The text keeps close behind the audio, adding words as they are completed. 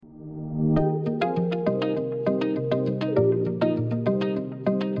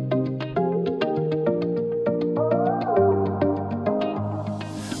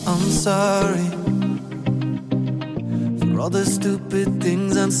sorry for all the stupid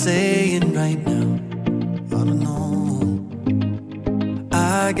things I'm saying right now. I don't know,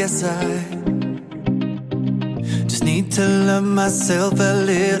 I guess I just need to love myself a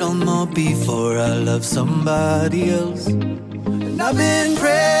little more before I love somebody else. And I've been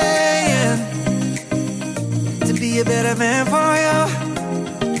praying to be a better man for you.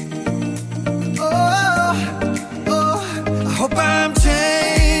 Oh, I hope I'm changing.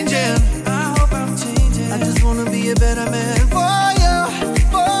 I just wanna be a better man for you,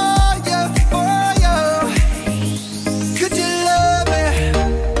 for you, for you. Could you love me?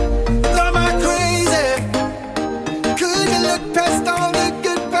 Am I crazy? Could you look past all the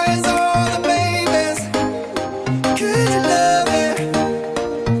goodbyes, all the babies? Could you love me?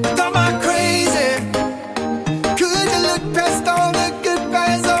 Am I crazy? Could you look past all the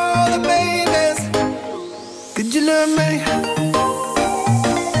goodbyes, all the babies? Could you love me?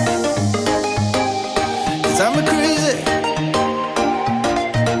 I'm a crazy.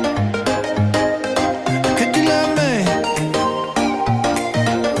 Could you love me?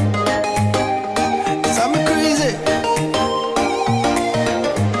 'Cause I'm a crazy.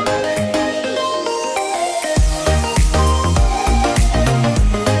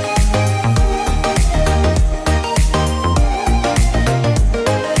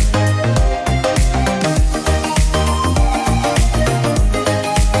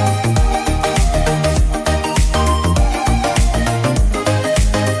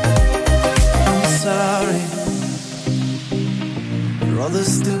 All the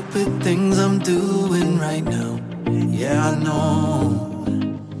stupid things I'm doing right now. Yeah, I know.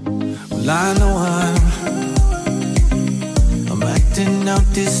 Well, I know I'm acting out,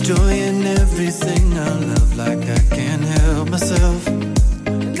 destroying everything I love, like I can't help myself.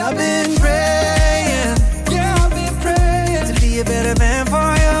 And I've been praying, yeah, I've been praying to be a better man for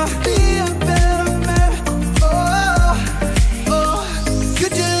you. Be a better man. Oh, oh,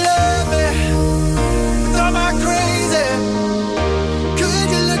 could you love me? Am I crazy?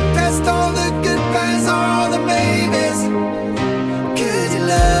 All the goodbyes, all the babies. Could you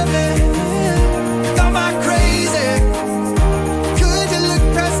love me? Am I crazy? Could you look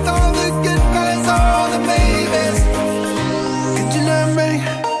past all the goodbyes, all the babies? Could you love me?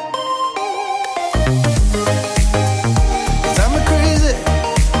 'Cause I'm a crazy.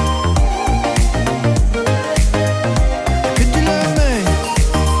 Could you love me?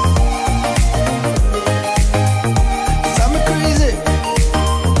 'Cause I'm a crazy.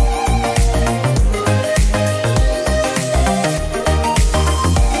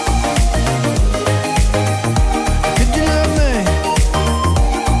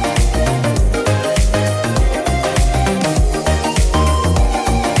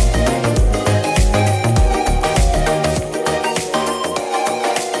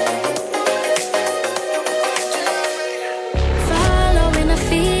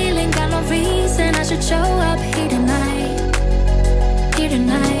 Show up here tonight,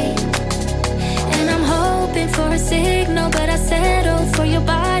 and I'm hoping for a signal, but I settle for your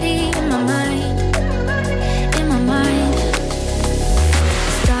body in my mind,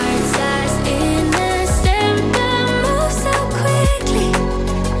 Starts as innocent, but moves so quickly,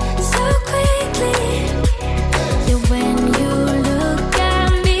 yeah, when you look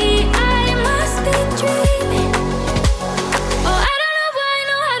at me, I must be dreaming. Oh, I don't know why,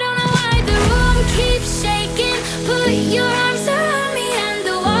 no, I don't know why the room keeps shaking. Put your arms around me and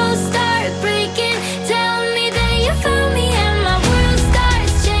the walls start breaking. Tell me that you found me and my world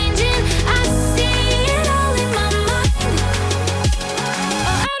starts changing. I see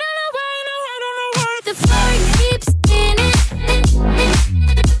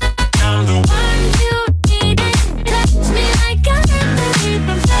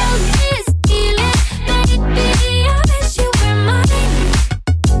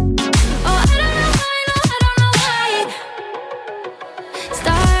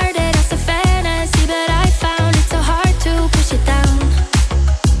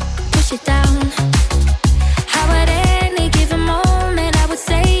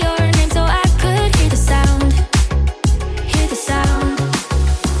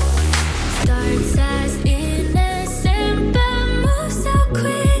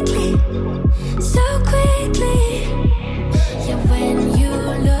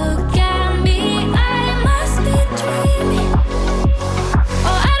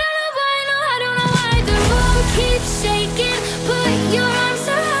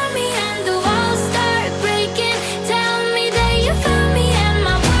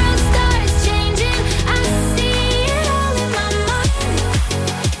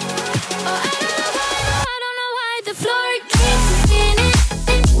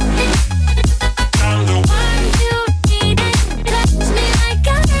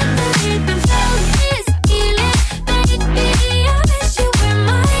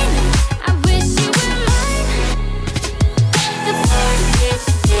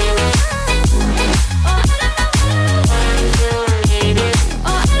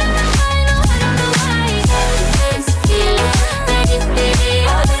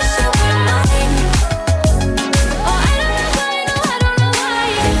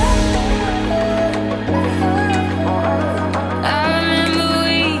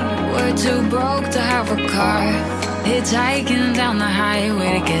were too broke to have a car, hitchhiking down the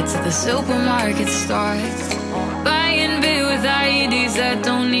highway to get to the supermarket store, buying beer with IEDs that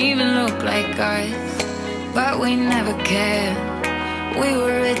don't even look like ours. But we never cared. We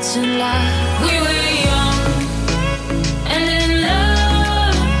were rich in love. We were young and in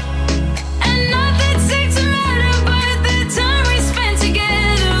love, and nothing seemed to matter but the time we spent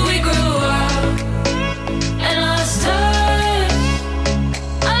together. We grew up and lost touch.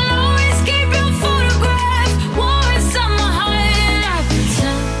 I'll always keep your photograph warm inside my heart, and I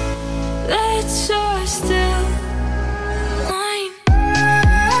pretend that you're still mine.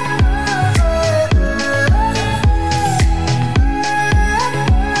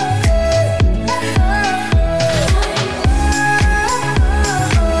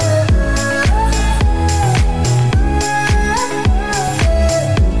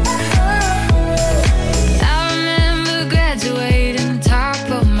 I remember graduating top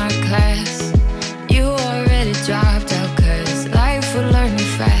of my class. You already dropped out 'cause life would learn me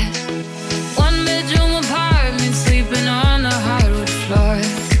fast. One bedroom apartment, sleeping on the hardwood floor.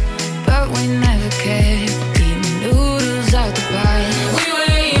 But we never cared, eating noodles out the bar. We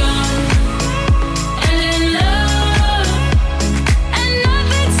were young and in love, and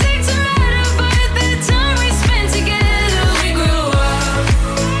nothing seemed to matter but the time we spent together. We grew up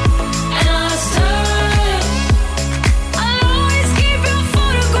and lost touch. I'll always keep your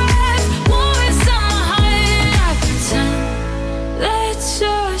photograph warm inside my heart, and I pretend that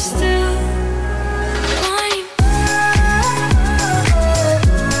you're still mine.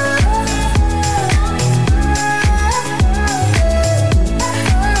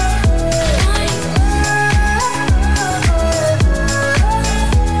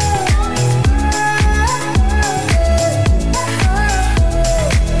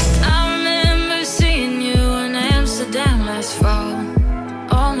 I remember seeing you in Amsterdam last fall.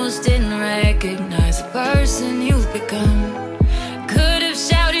 Almost didn't recognize the person you've become. Could have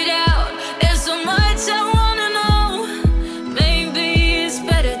shouted out, there's so much I wanna know. Maybe it's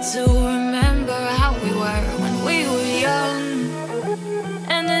better to remember how we were when we were young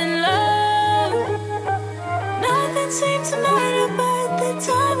and in love. Nothing seemed to matter but the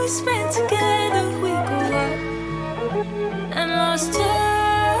time we spent together. We grew up and lost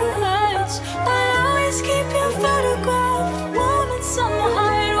touch. I'll always keep your photograph warm inside my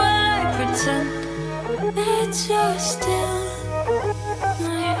heart while I pretend that you're still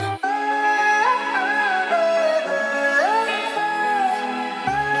mine.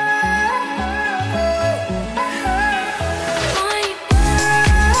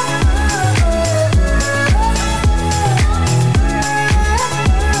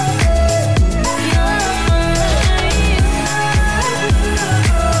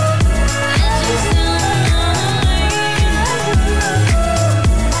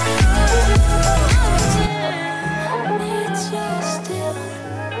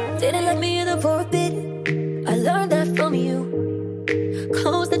 Didn't let me in the for a bit. I learned that from you.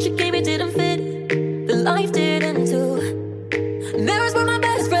 Clothes that you gave me didn't fit. The life didn't do. Mirrors were my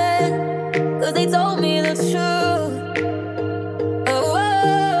best friend, 'cause they told me the truth. Oh,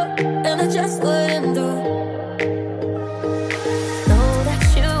 and I just wouldn't do. Know that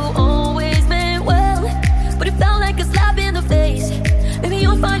you always meant well, but it felt like a slap in the face. Maybe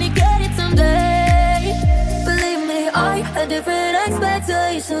you'll finally get it someday. Believe me, I had different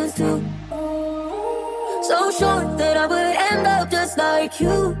expectations too. So sure that I would end up just like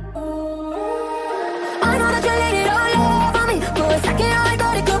you. I know that you hated all over me. For a second I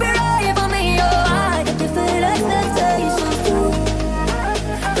thought it could be right for me. Oh, I had different expectations too.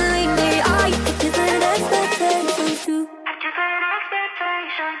 Believe me, I had different expectations too. Different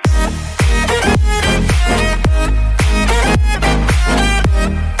expectations.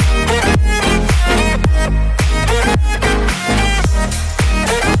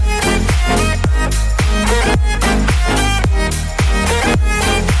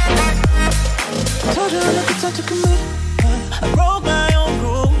 Told you I never thought to commit. I broke my own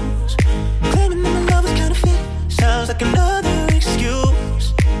rules, claiming that my love was counterfeit. Sounds like another excuse.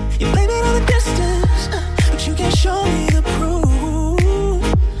 You blame it on the distance, but you can't show me the proof.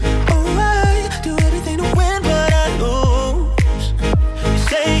 Oh, I do everything to win, but I lose. You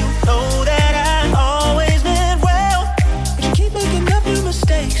say you know that I always meant well, but you keep making up new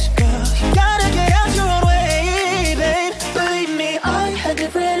mistakes, girl. You gotta get out your own way, babe. Believe me, I had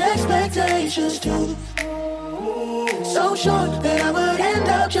different expectations too. So sure that I would end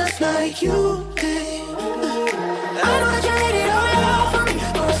up just like you, babe. I know that you hated all for me.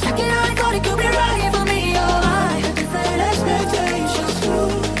 For a second I thought it could be right for me. Oh, I had different expectations too.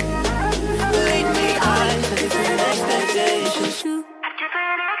 Believe me, I had different expectations too.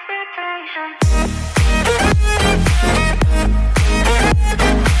 Different expectations.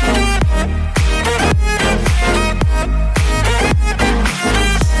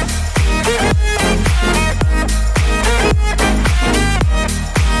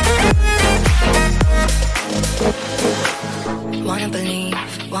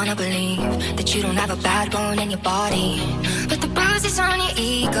 wanna believe that you don't have a bad bone in your body, but the bruises on your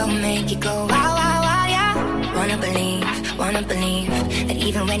ego make you go wow, wow, wow, yeah. Wanna believe that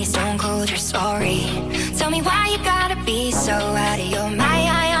even when you're stone cold, you're sorry. Tell me why you gotta be so out of your mind,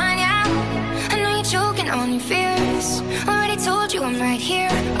 yeah. I know you're choking on your fears. Already told you I'm right here.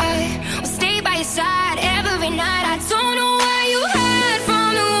 I will stay by your side every night. I don't know where you hide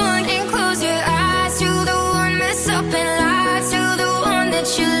from the one. Can't close your eyes to the one mess up and lie to the one that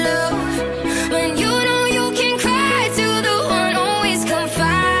you love. When you know you can cry to the one, always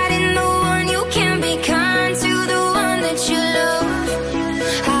confide in the one. You can be kind to the one that you love.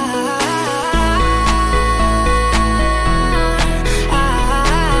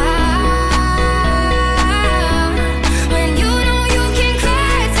 When you know you can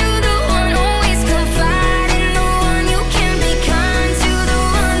cry to the one, always confide in the one. You can be kind to the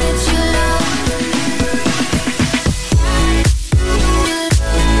one that you love.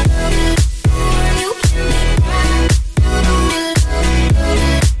 You can be kind.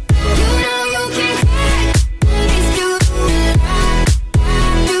 You know you can cry. Always do.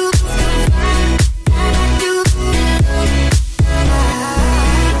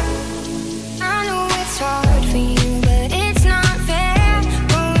 I know it's hard for you, but it's not fair.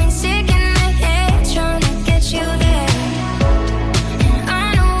 Going sick in the head, trying to get you there. And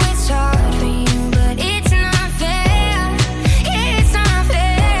I know it's hard for you, but it's not fair. It's not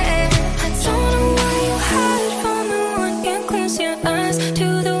fair. I don't know why you hide from the one. Can't close your eyes to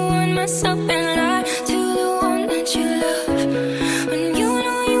the one mess up and lie to the one that you love. When you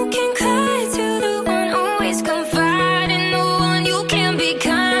know you can cry to the one, always confide in the one. You can be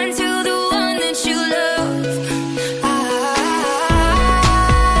kind to the one that you love.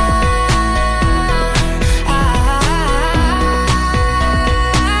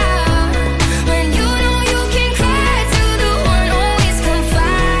 When you know you can cry to the one, always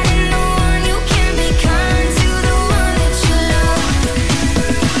confide in the one. You can be kind to the one that you love.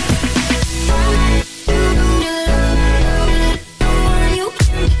 You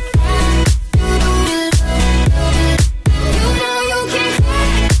can be kind. You know you can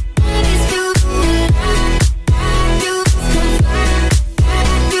cry. Always do. You confide.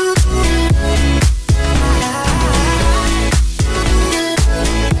 You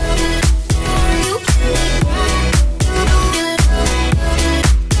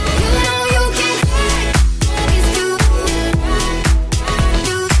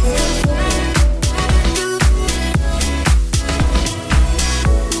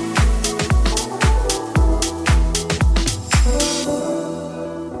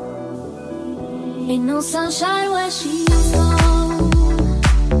Ain't no sunshine when she's gone.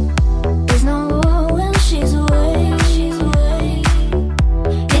 There's no war when she's away.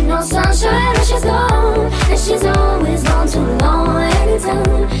 Ain't no sunshine when she's gone, and she's always gone too long.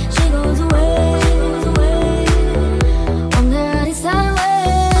 Anytime she goes away. Wonder this time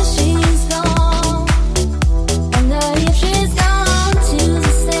where she's gone. Wonder if she's gone to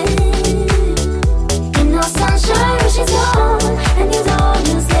the same. Ain't no sunshine when she's gone, and you don't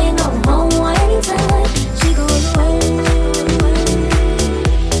just stay no home anytime she goes away.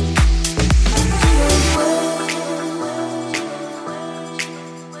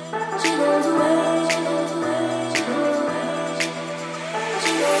 She goes away.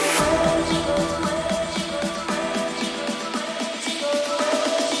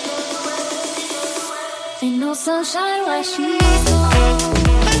 Ain't no sunshine while she's gone.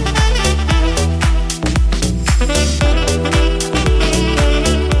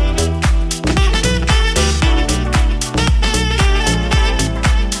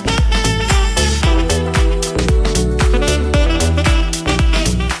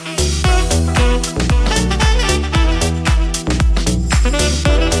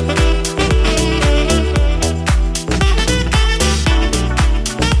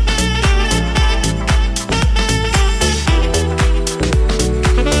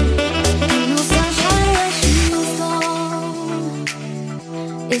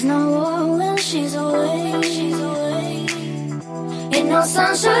 There's no war when she's away. Ain't no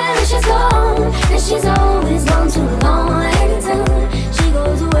sunshine when she's gone, and she's always gone too long. Anytime she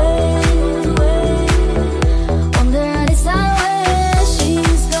goes away. Wonder this time where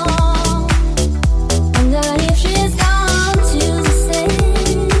she's gone. Wonder if she's gone to the same.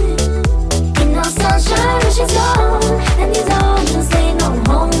 Ain't no sunshine when she's gone, and these all just ain't no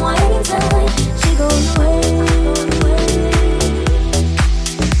home. Anytime she goes away.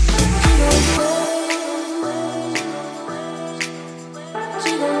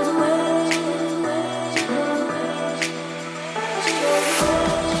 She goes away.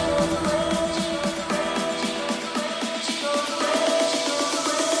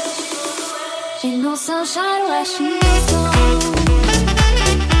 sunshine where she's gone.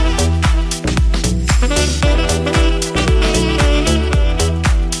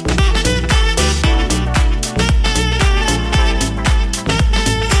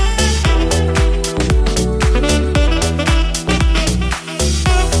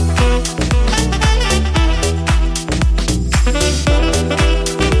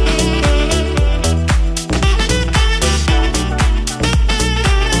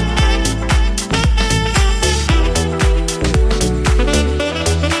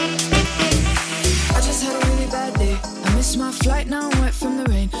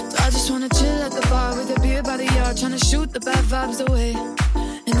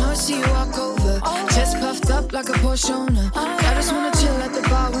 Like a Porsche owner. I just wanna chill at the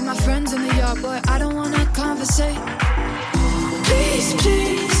bar with my friends in the yard. Boy, I don't wanna conversate. Please,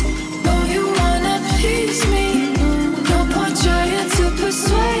 please, no, you wanna please me. No point trying to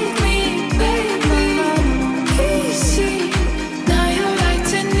persuade me, baby. Easy, now you're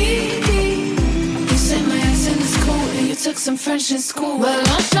acting needy. You say my accent is cool and you took some French in school. Well,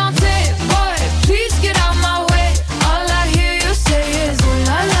 enchanté, boy, please get out my way. All I hear you say is ooh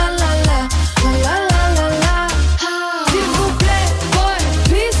la la la la, ooh la la.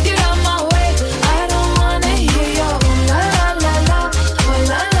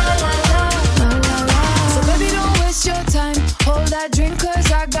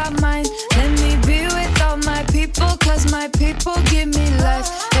 People give me life,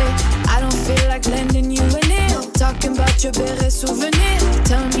 hey, I don't feel like lending you an ear. Talking about your beret souvenir.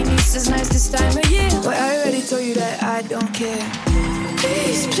 Tell me niece is nice this time of year. But I already told you that I don't care.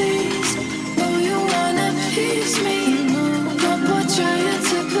 Please, please, no, you wanna please me. No more trying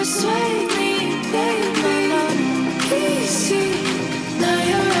to persuade me, baby. Easy, now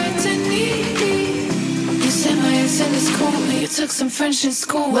you're acting needy. You said my accent is cool, and you took some French in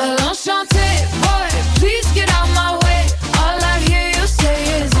school. Well, enchanté, boy, please get out my way. All I hear you say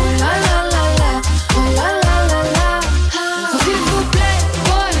is ooh la la la la, ooh la la la la. S'il vous plaît,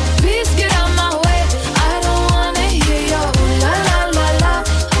 boy, please get out my way. I don't wanna hear your ooh la la la la,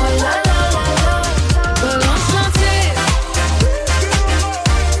 ooh la la la la. Well, enchanté.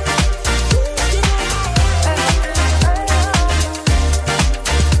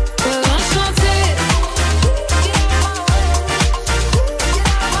 Well, enchanté.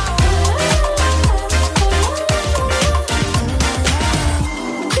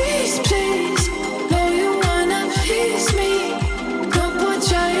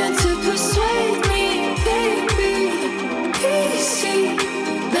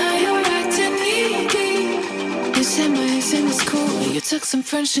 Took some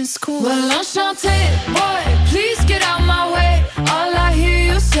French in school. Well, enchanté, boy, please get out my way. All I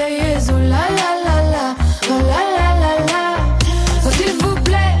hear you say is ooh la la la la, ooh la la la la. So s'il vous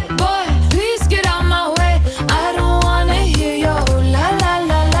plaît, boy, please get out my way. I don't wanna hear your ooh la la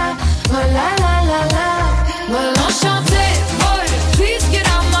la la, ooh la la la la. Well, enchanté, boy, please get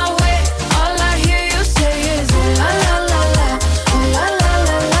out my way. All I hear you say is ooh la la la la, ooh la la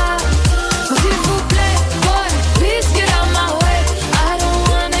la la. So s'il vous plaît, boy, please get out my way. I don't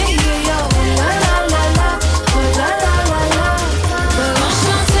wanna hear your ooh la la la la.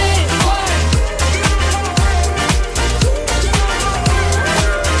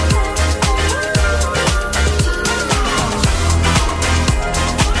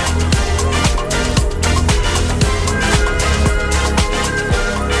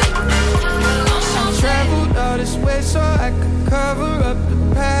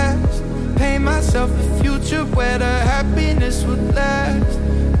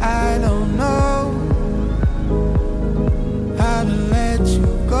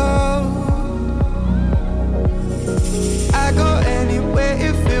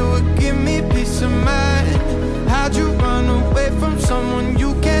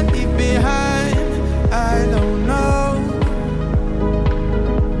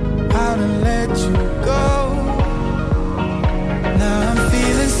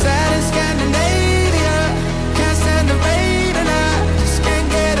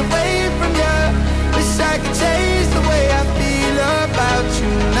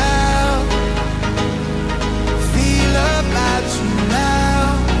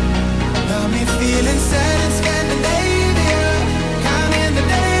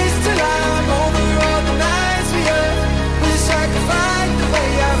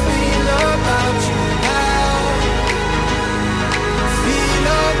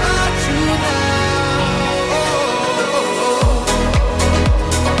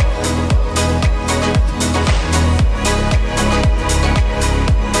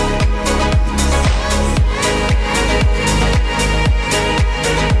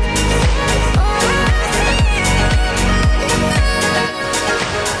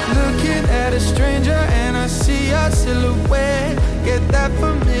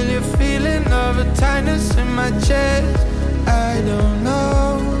 tightness in my chest. I don't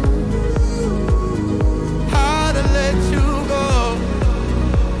know how to let you go.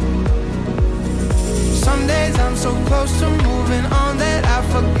 Some days I'm so close to moving on that I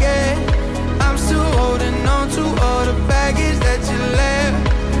forget I'm still holding on to all the baggage that you left.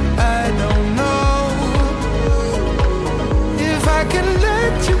 I don't know if I can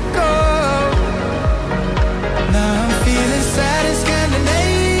let you go. Now I'm feeling sad in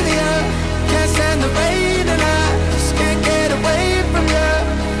Scandinavia. Can't stand the rain and I just can't get away from you.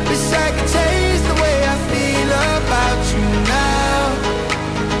 Wish I could taste the way I feel about you now.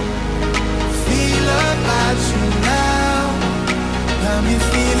 Feel about you now. Got me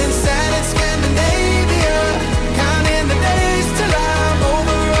feeling sad in Scandinavia. Counting the days till I'm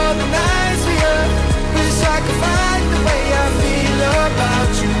over all the nights for you. Wish I could find the way I feel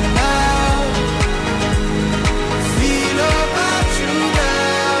about you now. Feel about you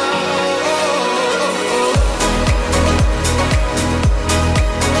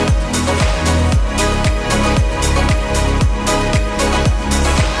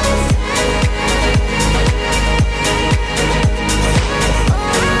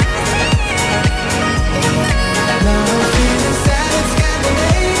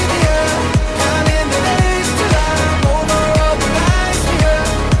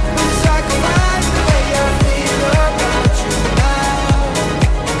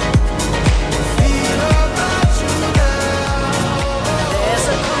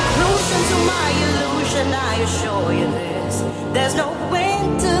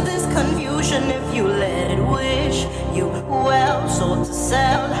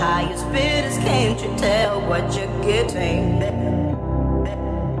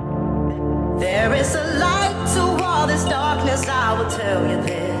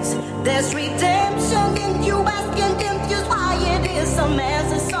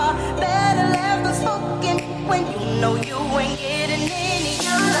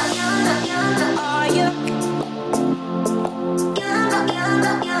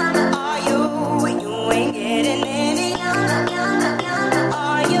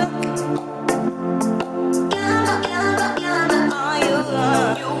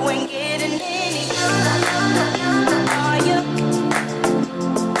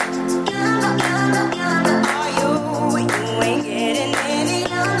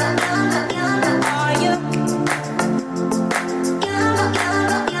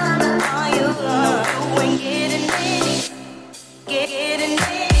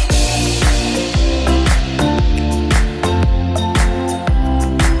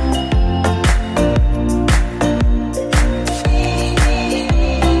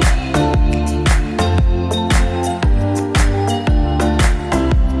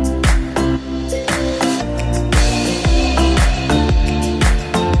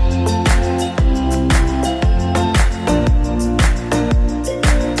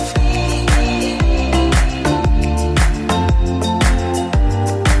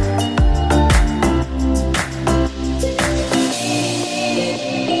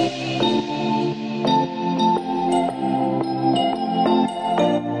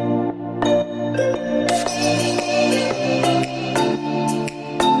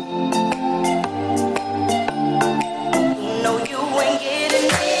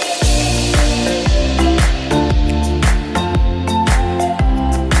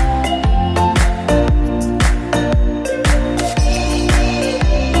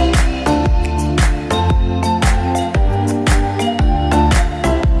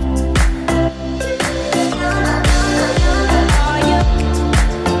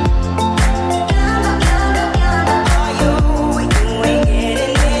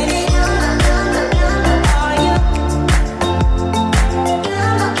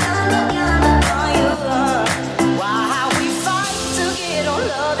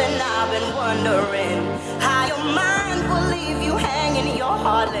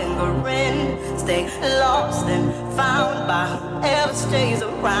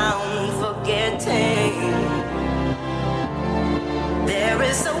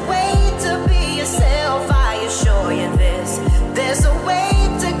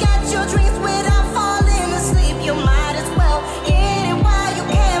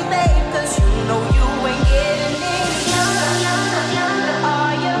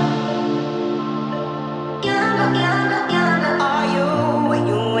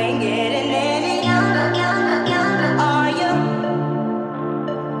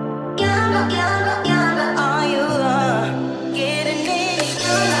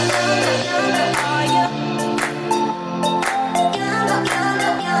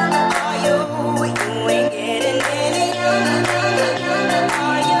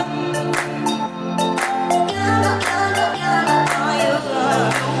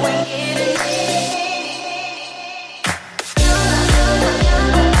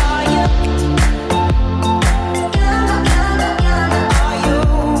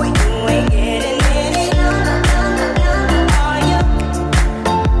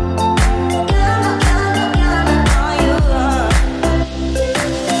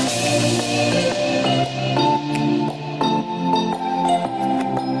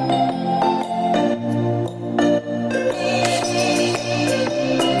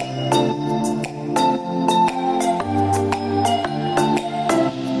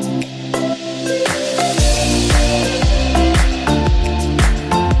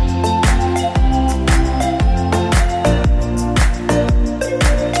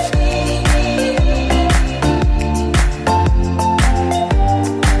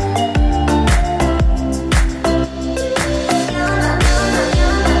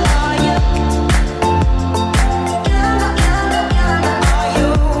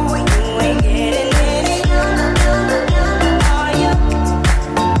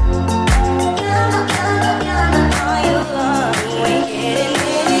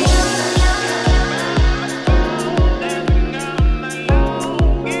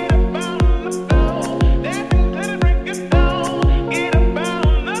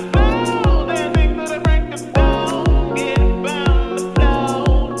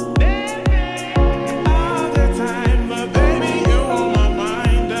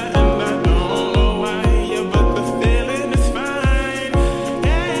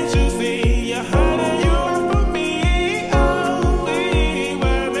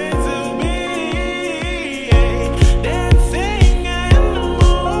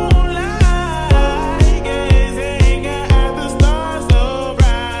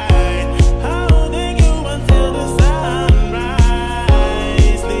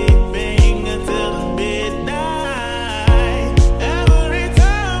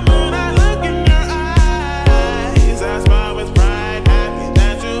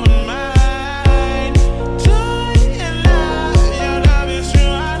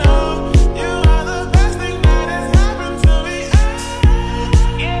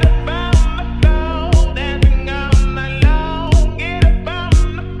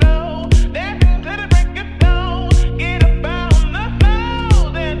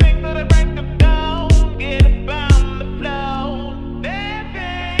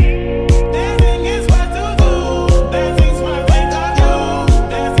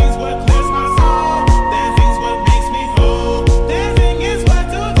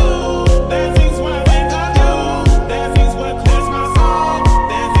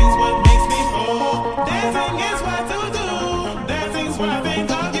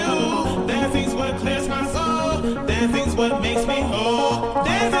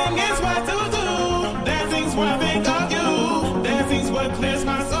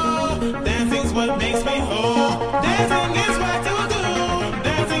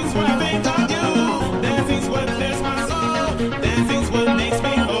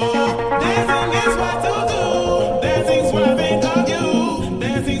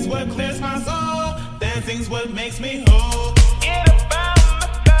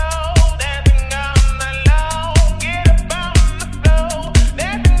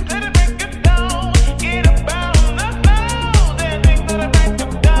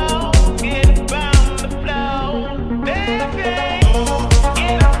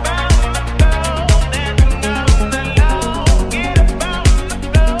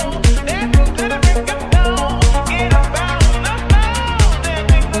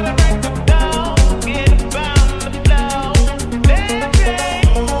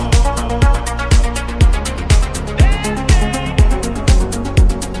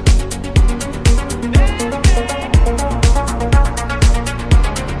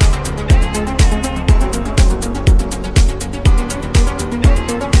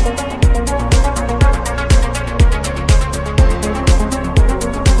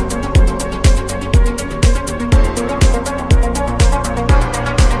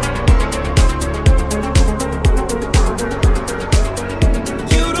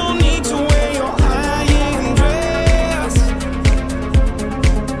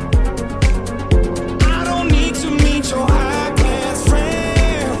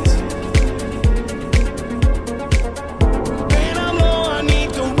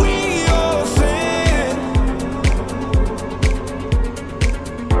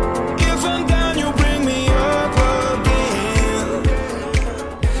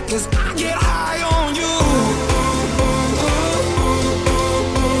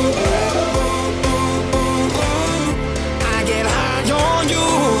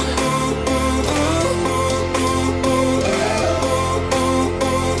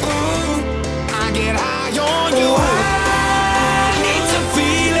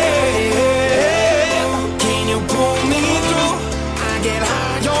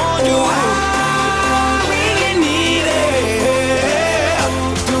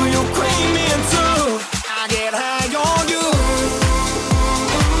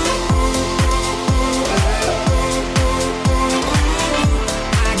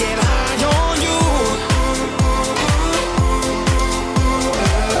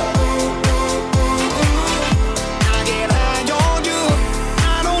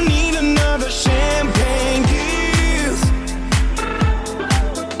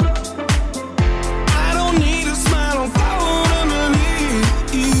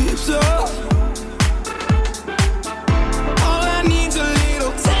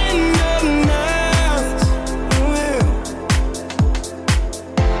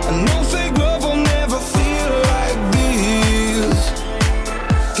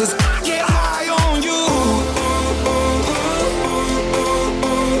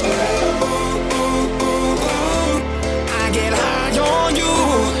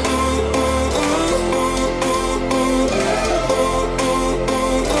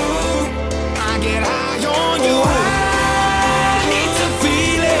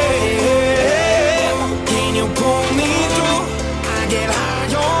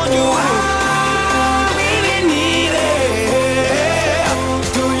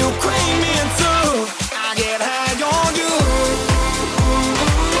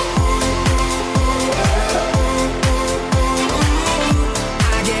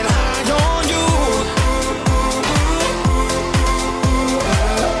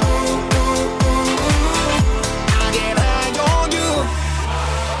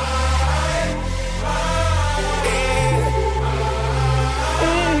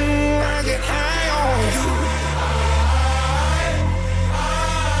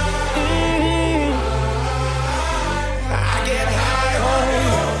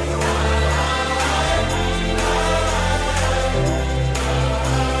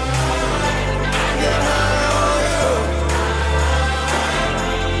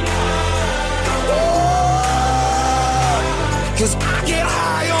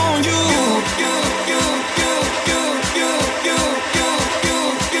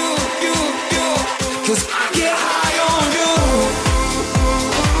 'cause I get high on you.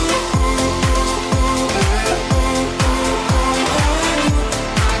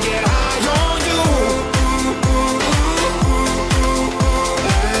 I get high on you.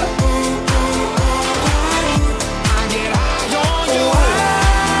 I get high on you.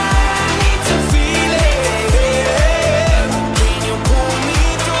 I need to feel it. Can you pull me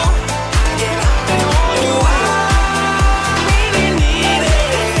through? I get high on you. I really need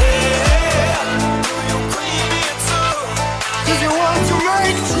it. You crave it too. 'Cause you want to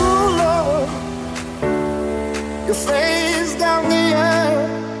make true love your face down the air.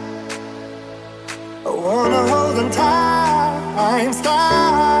 I wanna hold on tight.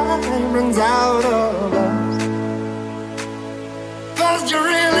 Time runs out of us. First you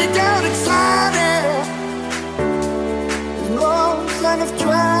really got excited. No sign of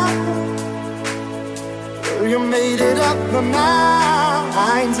trouble. You made it up, my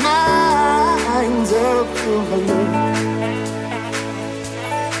mind's up to believe.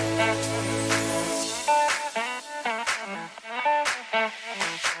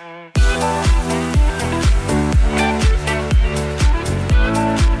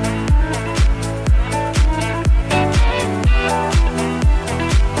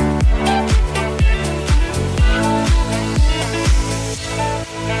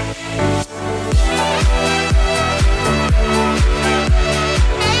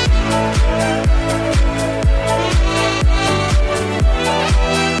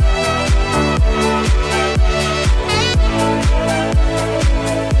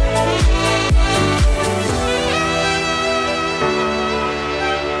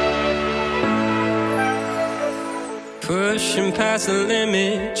 Pushing past the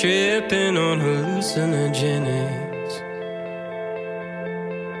limit, tripping on hallucinogenics.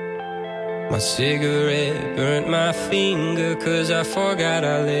 My cigarette burnt my finger 'cause I forgot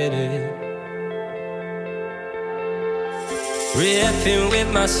I lit it. Ripping with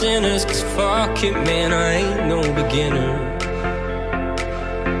my sinners 'cause fuck it, man, I ain't no beginner.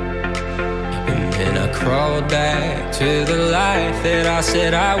 And then I crawled back to the life that I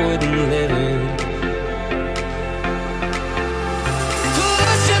said I wouldn't live in.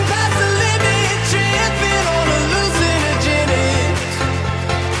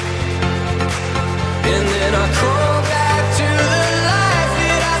 I crawl back to the life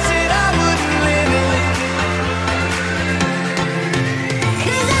that I said I wouldn't live in.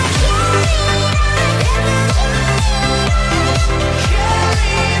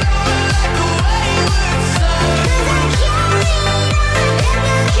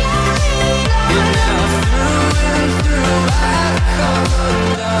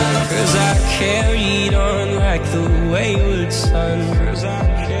 'Cause I carried on like a wayward son. 'Cause I carried on like the wayward son. 'Cause I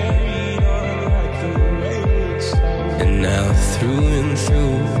carried on like the wayward son. And now through and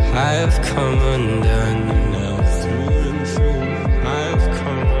through I've come undone. Now through and through I've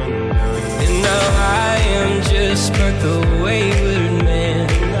come undone. And now I am just but the wayward man.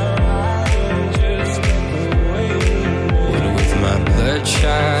 Now I am just but the wayward man. But with my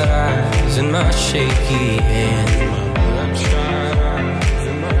bloodshot eyes and my shaky hand. My bloodshot eyes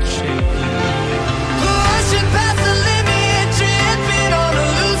and my shaky hand. Pushing past the limit, tripping on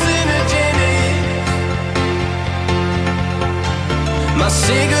hallucinogenics. My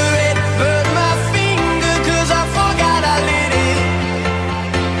cigarette burned my finger 'cause I forgot I lit it.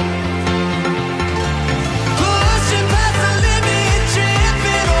 Pushing past the limit,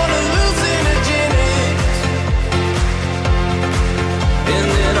 tripping on hallucinogenics. And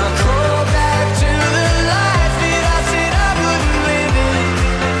then I crawl back to the life that I said I wouldn't live in.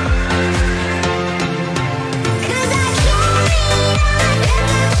 'Cause I carried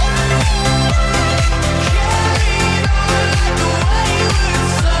on like a wayward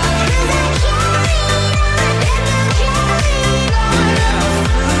son. 'Cause I carried on now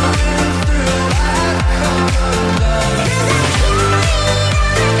through and through I've come undone. 'Cause I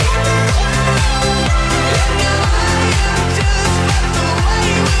and now I am just but the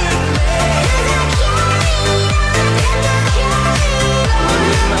wayward man. 'Cause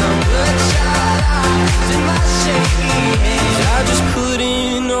with my bloodshot eyes and my shaky hands, I just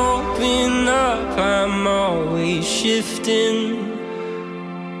couldn't open up. I'm always shifting.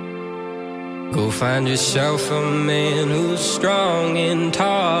 Go find yourself a man who's strong and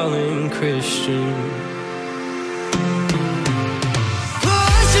tall and Christian.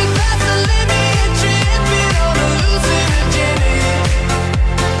 Pushing past the limit, tripping on hallucinogenics.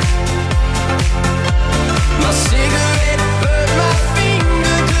 My cigarette burned my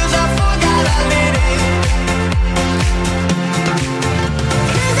finger 'cause I forgot I lit it.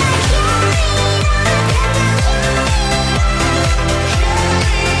 'Cause I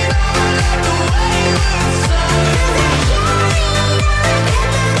carried on like a wayward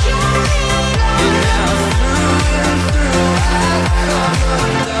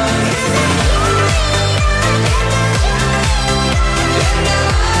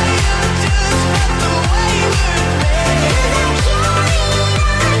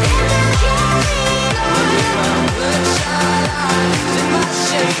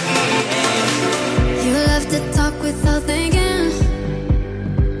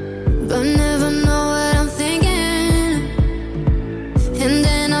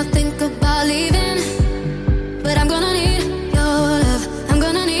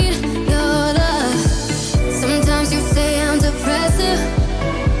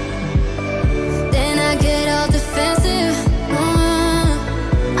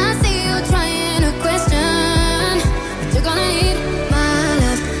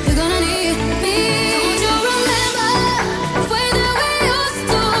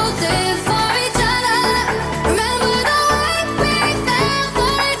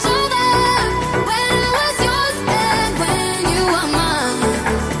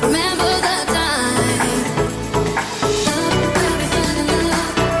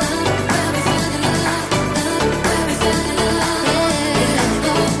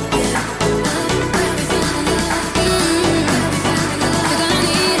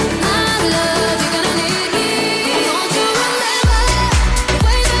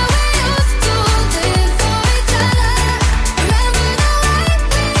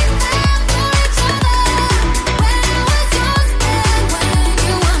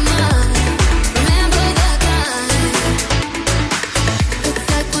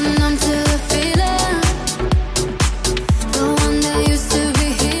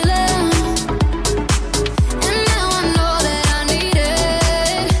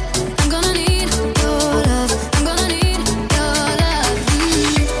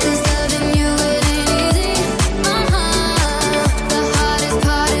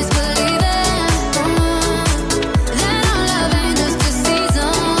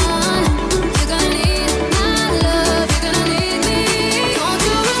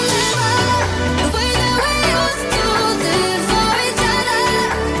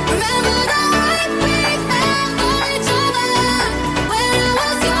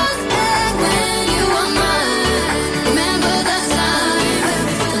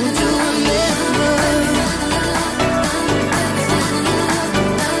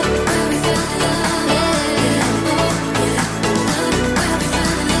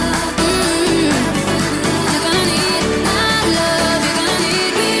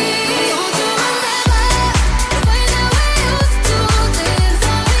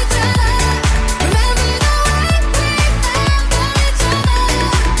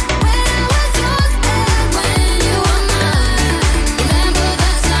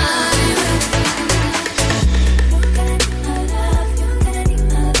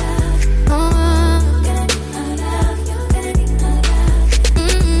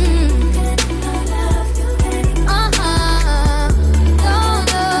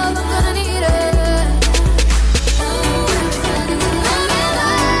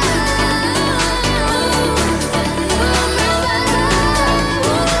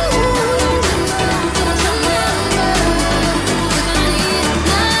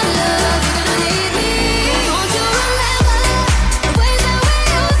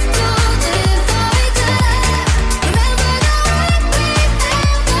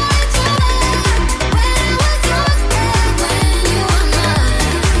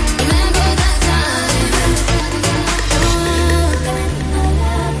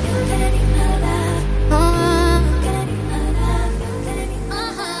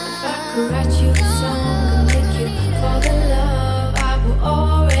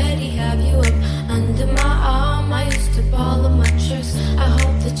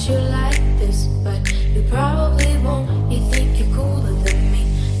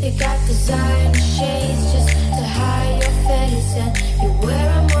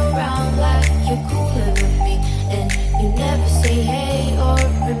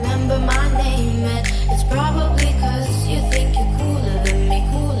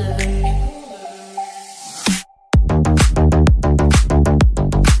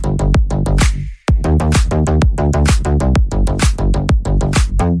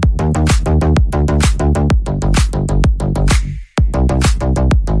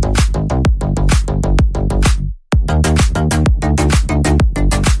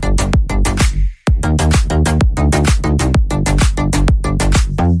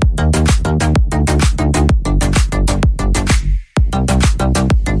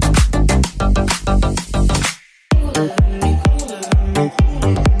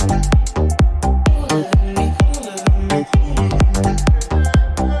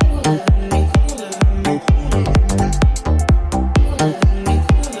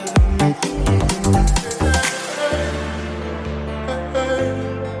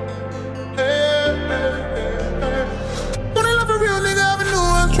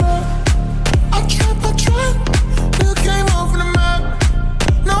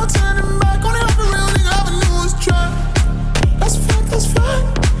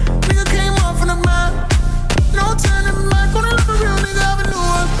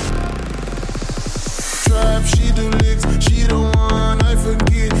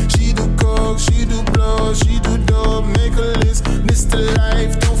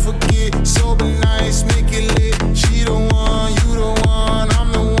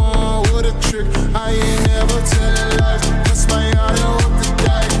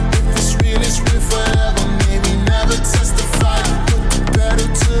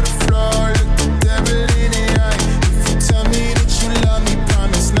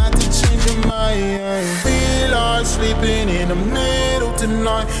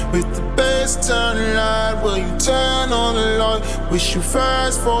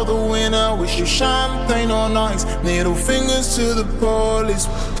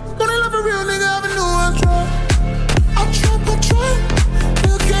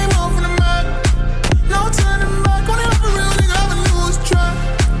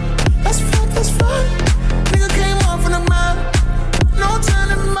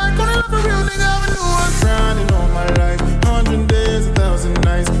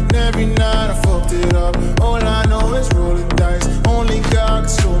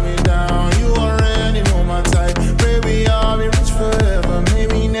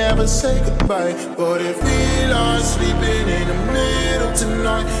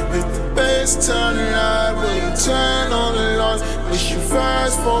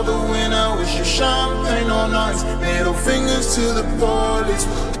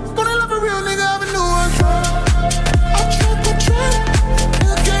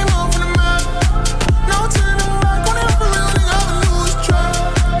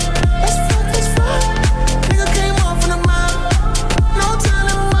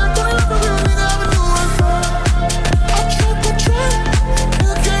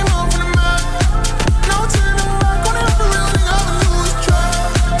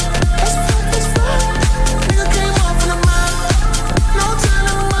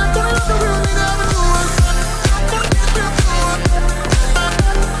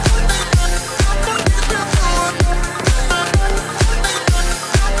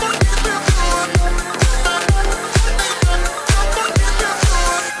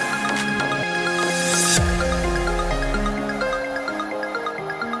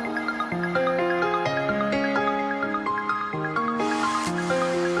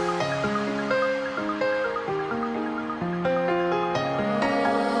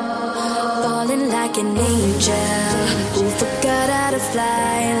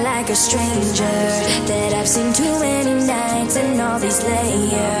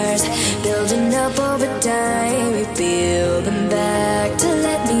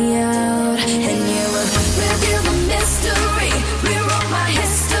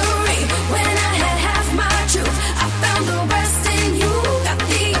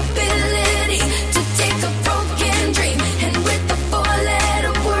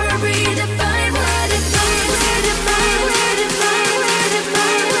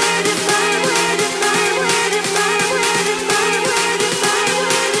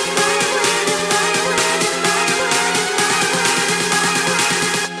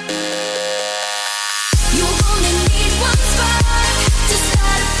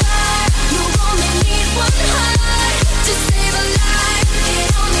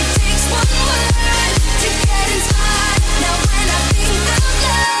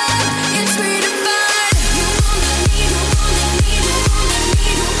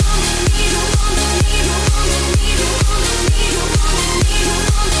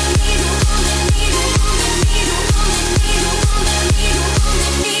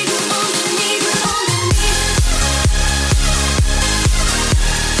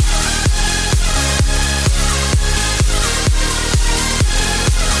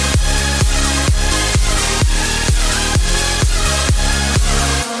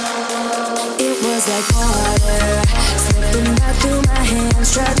Like water slipping back through my hands,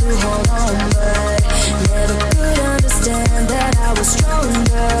 tried to hold on, but never could understand that I was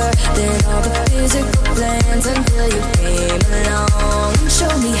stronger than all the physical plans until you came along and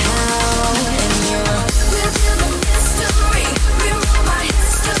showed me how. And we're building history, rewrote my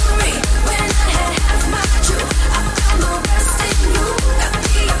history. When I had half my truth, I found the rest in you. Got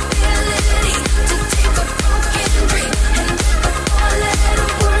the ability to take a broken dream and rip a four-letter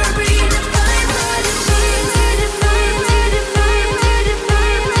word, redefine what it means.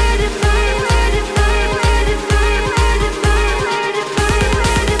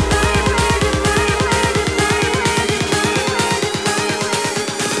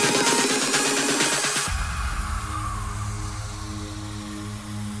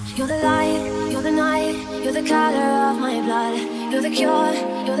 You're the light, you're the night, you're the color of my blood. You're the cure,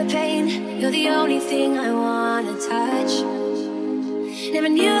 you're the pain, you're the only thing I wanna touch. Never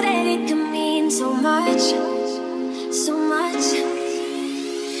knew that it could mean so much, so much.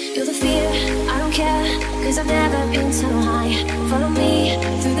 You're the fear, I don't care, 'cause I've never been so high. Follow me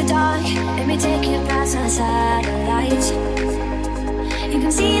through the dark, let me take you past the satellites. You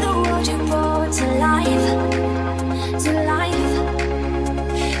can see the world you brought to life, to life.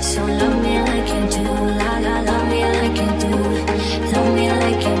 So love me like you do, la la, love me like you do. Love me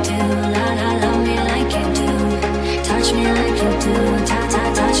like you do, la la, love me like you do. Touch me like you do, ta ta,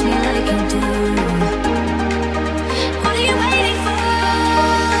 touch me like you do. What are you waiting for?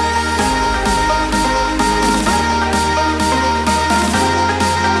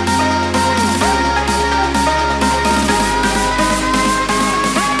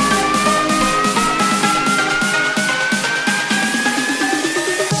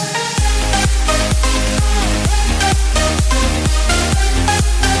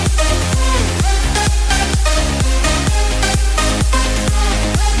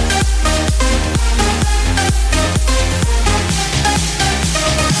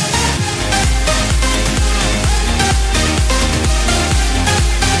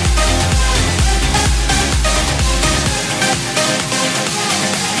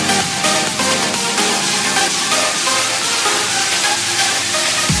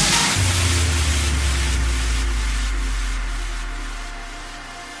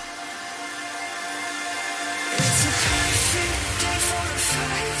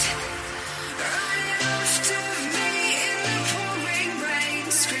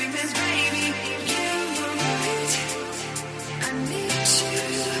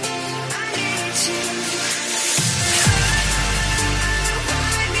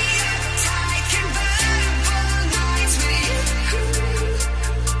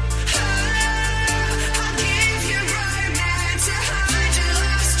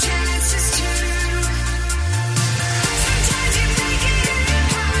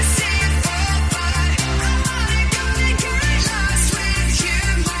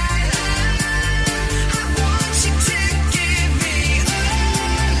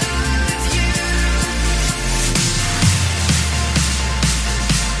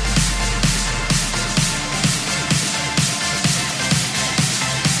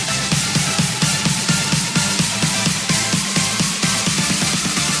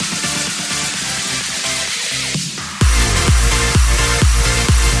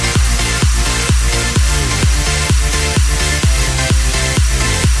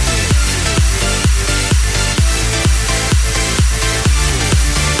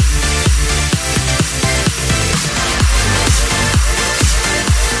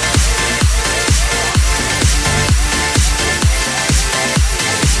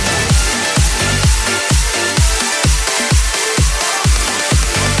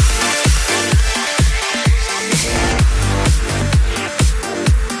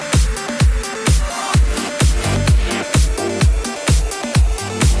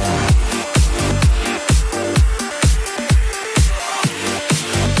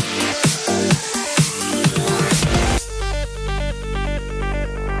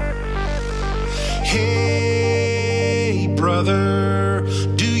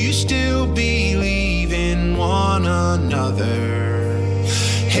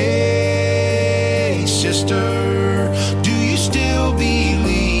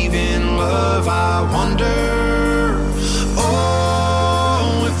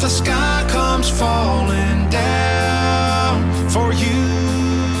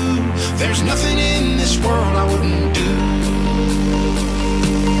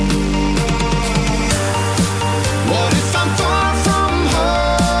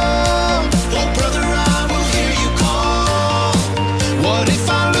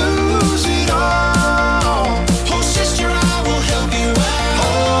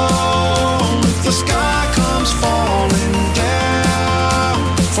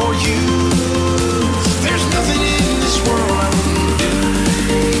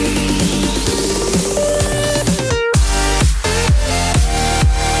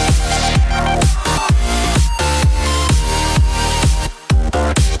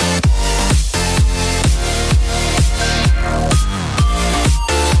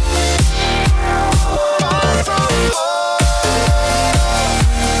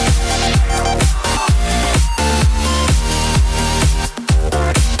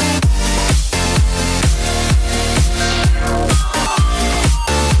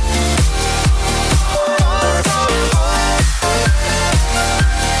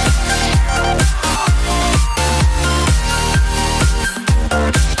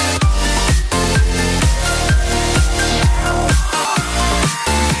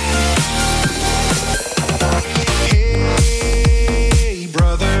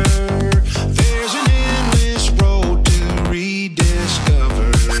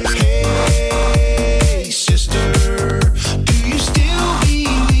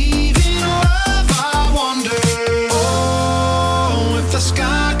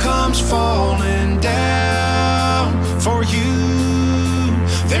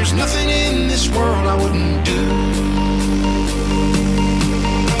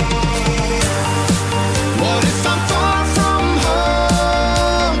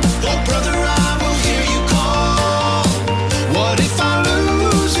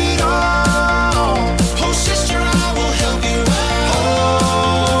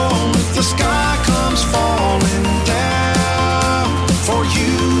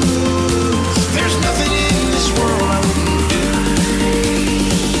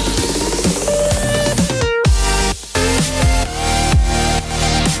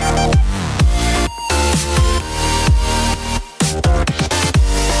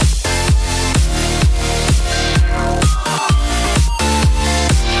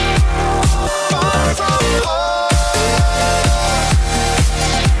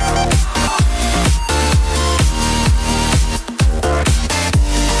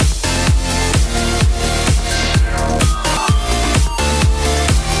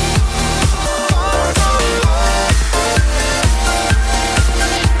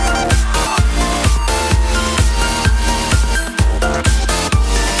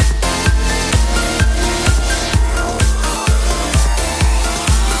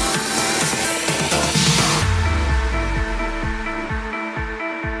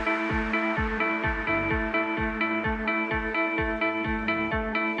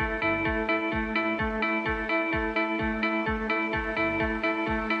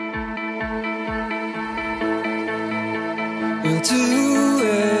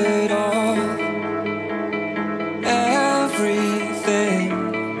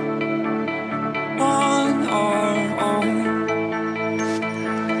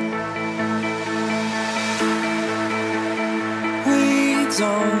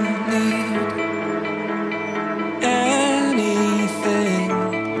 don't need anything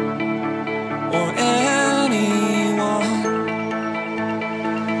or anyone.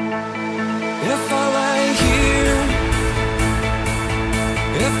 If I lay here,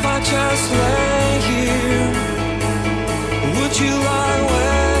 if I just lay here, would you lie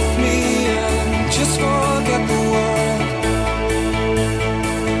with me and just forget the world?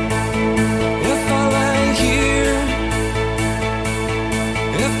 If I lay here,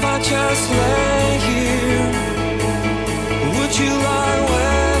 if I just lay here, would you lie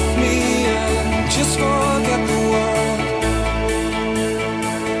with me and just forget the world?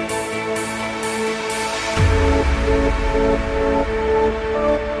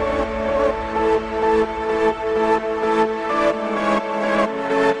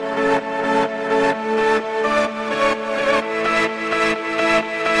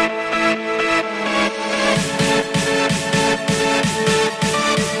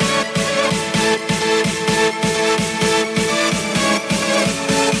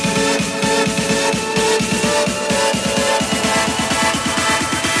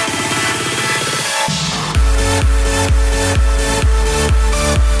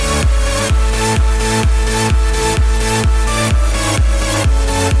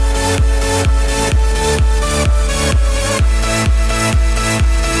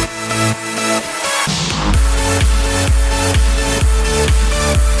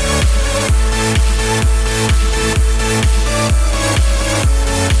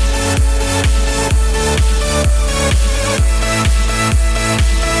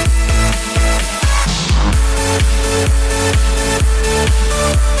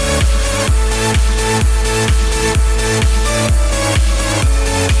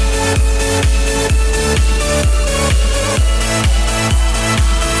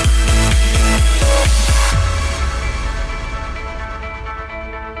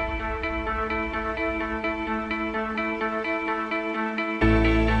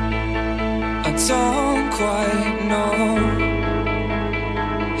 I don't quite know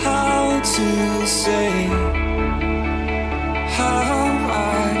how to say